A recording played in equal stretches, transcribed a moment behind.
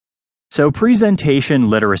So presentation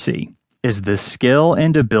literacy is the skill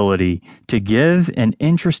and ability to give an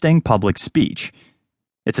interesting public speech.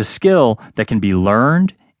 It's a skill that can be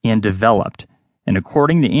learned and developed, and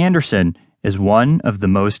according to Anderson, is one of the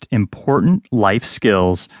most important life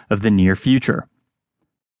skills of the near future.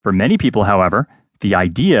 For many people, however, the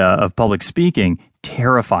idea of public speaking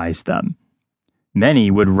terrifies them.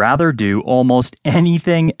 Many would rather do almost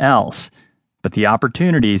anything else, but the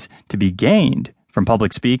opportunities to be gained from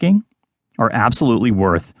public speaking are absolutely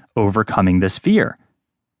worth overcoming this fear.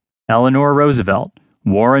 Eleanor Roosevelt,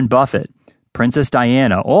 Warren Buffett, Princess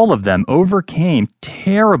Diana, all of them overcame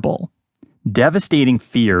terrible, devastating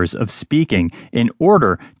fears of speaking in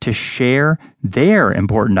order to share their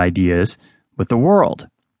important ideas with the world.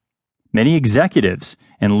 Many executives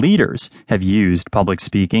and leaders have used public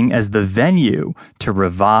speaking as the venue to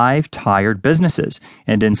revive tired businesses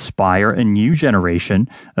and inspire a new generation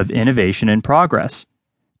of innovation and progress.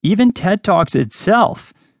 Even TED Talks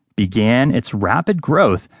itself began its rapid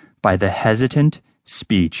growth by the hesitant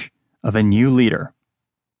speech of a new leader.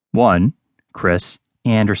 One, Chris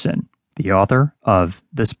Anderson, the author of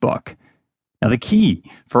this book. Now, the key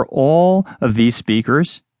for all of these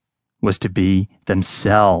speakers was to be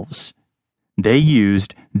themselves. They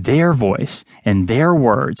used their voice and their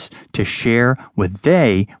words to share what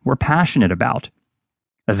they were passionate about.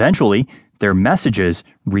 Eventually, their messages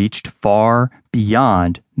reached far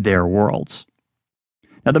beyond their worlds.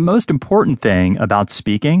 Now, the most important thing about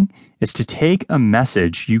speaking is to take a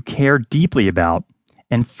message you care deeply about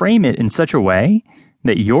and frame it in such a way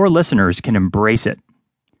that your listeners can embrace it.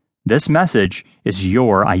 This message is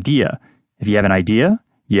your idea. If you have an idea,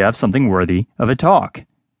 you have something worthy of a talk.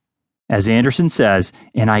 As Anderson says,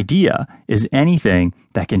 an idea is anything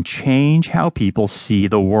that can change how people see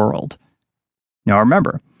the world. Now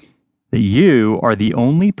remember that you are the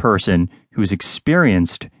only person who's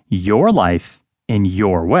experienced your life in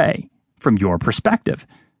your way, from your perspective.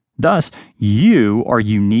 Thus, you are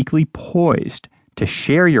uniquely poised to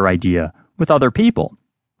share your idea with other people.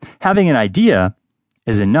 Having an idea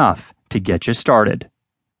is enough to get you started.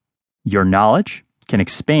 Your knowledge can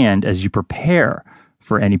expand as you prepare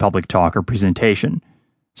for any public talk or presentation.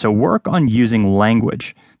 So work on using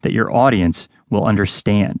language that your audience will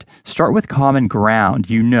understand. Start with common ground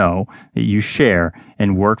you know that you share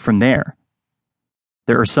and work from there.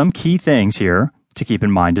 There are some key things here to keep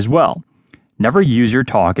in mind as well. Never use your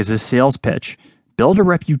talk as a sales pitch. Build a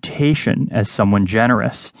reputation as someone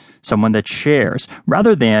generous, someone that shares,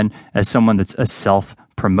 rather than as someone that's a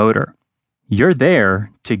self-promoter. You're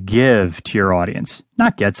there to give to your audience,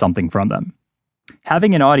 not get something from them.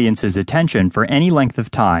 Having an audience's attention for any length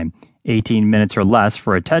of time, 18 minutes or less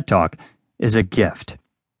for a TED Talk, is a gift.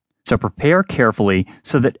 So prepare carefully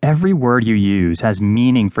so that every word you use has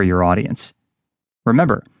meaning for your audience.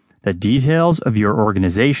 Remember, the details of your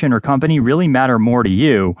organization or company really matter more to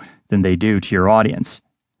you than they do to your audience.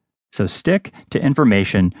 So stick to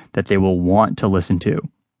information that they will want to listen to.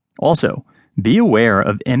 Also, be aware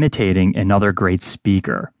of imitating another great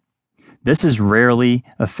speaker. This is rarely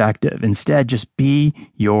effective. Instead, just be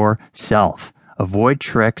yourself. Avoid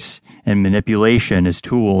tricks and manipulation as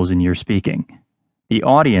tools in your speaking. The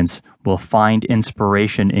audience will find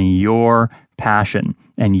inspiration in your passion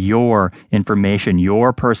and your information,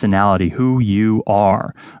 your personality, who you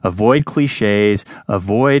are. Avoid cliches,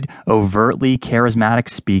 avoid overtly charismatic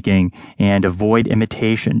speaking, and avoid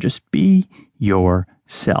imitation. Just be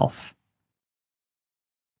yourself.